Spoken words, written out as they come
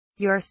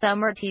Your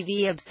summer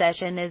TV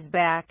obsession is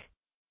back.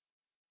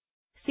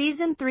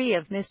 Season 3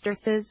 of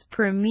Mistresses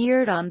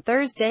premiered on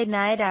Thursday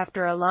night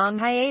after a long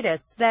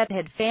hiatus that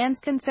had fans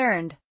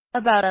concerned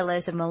about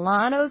Alyssa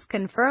Milano's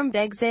confirmed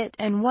exit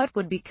and what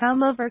would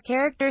become of her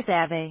character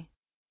Save.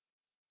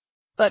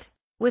 But,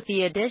 with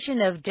the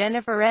addition of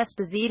Jennifer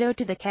Esposito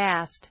to the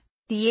cast,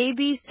 the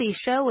ABC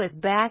show is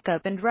back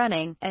up and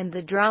running, and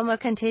the drama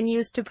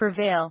continues to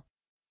prevail.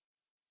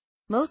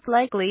 Most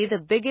likely the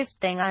biggest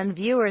thing on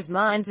viewers'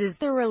 minds is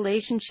the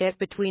relationship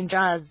between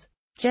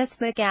Jess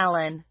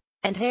McCallan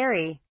and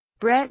Harry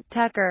Brett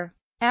Tucker,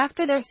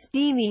 after their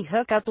steamy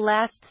hookup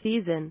last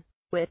season,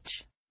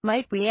 which,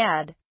 might we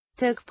add,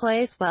 took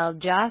place while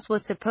Joss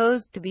was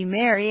supposed to be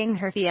marrying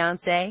her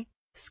fiancé,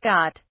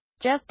 Scott.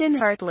 Justin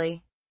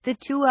Hartley. The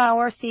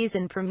 2-hour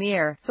season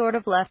premiere sort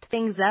of left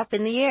things up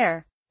in the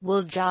air.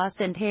 Will Joss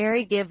and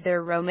Harry give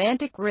their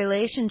romantic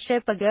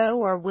relationship a go,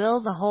 or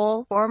will the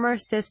whole former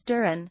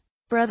sister and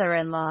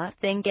brother-in-law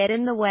thing get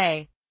in the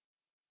way?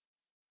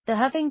 The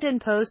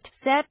Huffington Post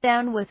sat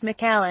down with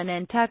McCallan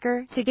and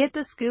Tucker to get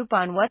the scoop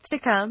on what's to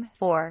come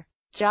for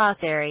Joss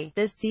Harry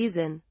this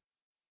season.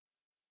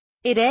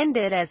 It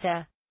ended as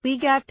a, "We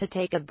got to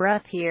take a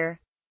breath here.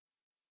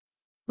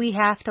 We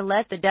have to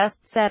let the dust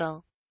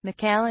settle,"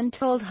 McCallan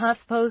told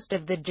HuffPost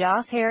of the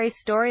Joss Harry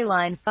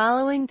storyline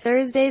following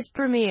Thursday's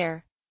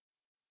premiere.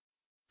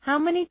 "How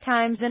many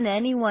times in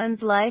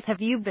anyone's life have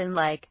you been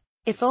like,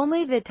 if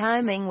only the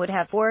timing would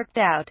have worked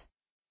out?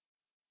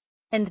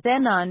 And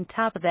then on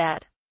top of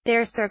that,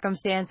 their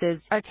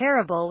circumstances are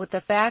terrible with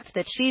the fact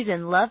that she's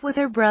in love with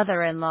her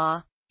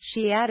brother-in-law,"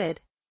 she added.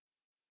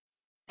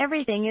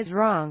 "Everything is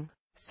wrong,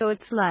 so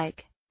it's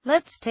like,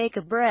 let's take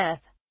a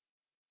breath."